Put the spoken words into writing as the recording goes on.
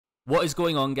What is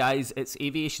going on, guys? It's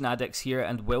Aviation Addicts here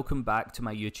and welcome back to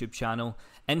my YouTube channel.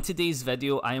 In today's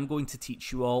video I am going to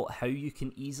teach you all how you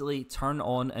can easily turn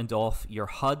on and off your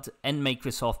HUD in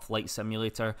Microsoft Flight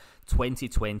Simulator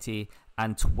 2020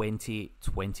 and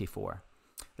 2024.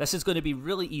 This is going to be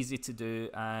really easy to do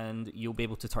and you'll be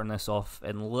able to turn this off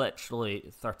in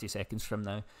literally 30 seconds from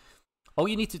now. All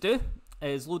you need to do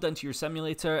is load into your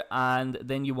simulator and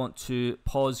then you want to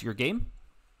pause your game.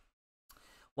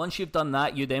 Once you've done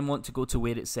that, you then want to go to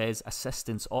where it says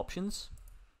Assistance Options.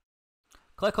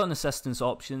 Click on Assistance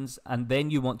Options and then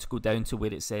you want to go down to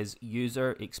where it says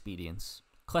User Experience.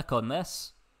 Click on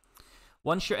this.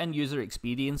 Once you're in User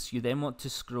Experience, you then want to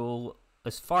scroll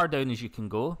as far down as you can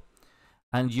go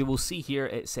and you will see here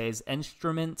it says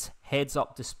Instrument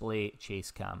Heads-Up Display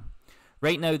Chase Cam.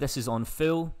 Right now this is on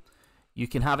full. You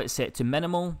can have it set to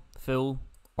minimal, full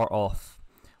or off.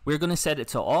 We're going to set it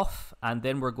to off and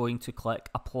then we're going to click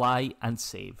apply and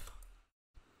save.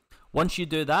 Once you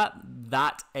do that,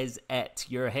 that is it.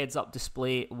 Your heads-up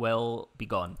display will be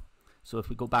gone. So if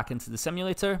we go back into the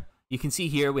simulator, you can see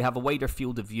here we have a wider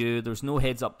field of view. There's no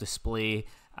heads-up display,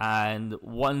 and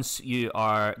once you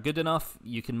are good enough,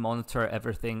 you can monitor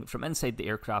everything from inside the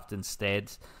aircraft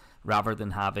instead, rather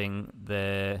than having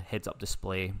the heads-up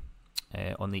display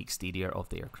on the exterior of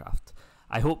the aircraft.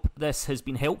 I hope this has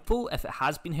been helpful. If it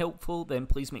has been helpful, then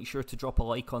please make sure to drop a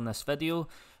like on this video.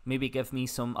 Maybe give me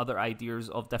some other ideas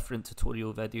of different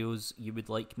tutorial videos you would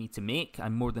like me to make.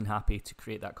 I'm more than happy to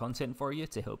create that content for you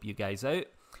to help you guys out.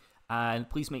 And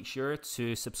please make sure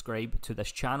to subscribe to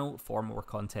this channel for more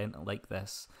content like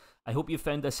this. I hope you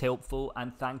found this helpful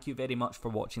and thank you very much for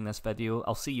watching this video.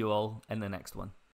 I'll see you all in the next one.